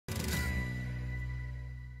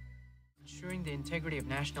ensuring the integrity of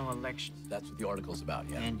national elections. That's what the article's about,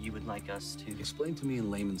 yeah? And you would like us to Explain to me in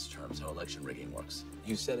layman's terms how election rigging works.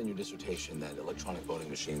 You said in your dissertation that electronic voting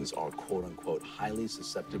machines are, quote-unquote, highly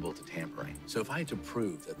susceptible to tampering. So if I had to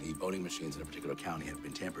prove that the voting machines in a particular county have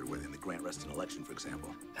been tampered with in the Grant-Reston election, for example,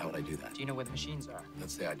 how would I do that? Do you know where the machines are?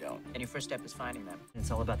 Let's say I don't. And your first step is finding them. It's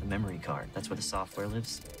all about the memory card. That's where the software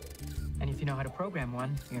lives. And if you know how to program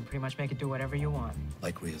one, you can pretty much make it do whatever you want.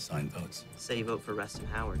 Like reassign votes. Say you vote for Reston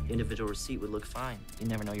Howard. The individual receipt would look fine. You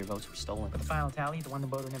never know your votes were stolen. But the final tally, the one the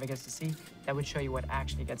voter never gets to see, that would show you what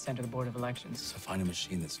actually gets sent to the Board of Elections. So find a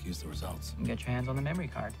machine that skews the results. And get your hands on the memory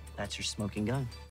card. That's your smoking gun.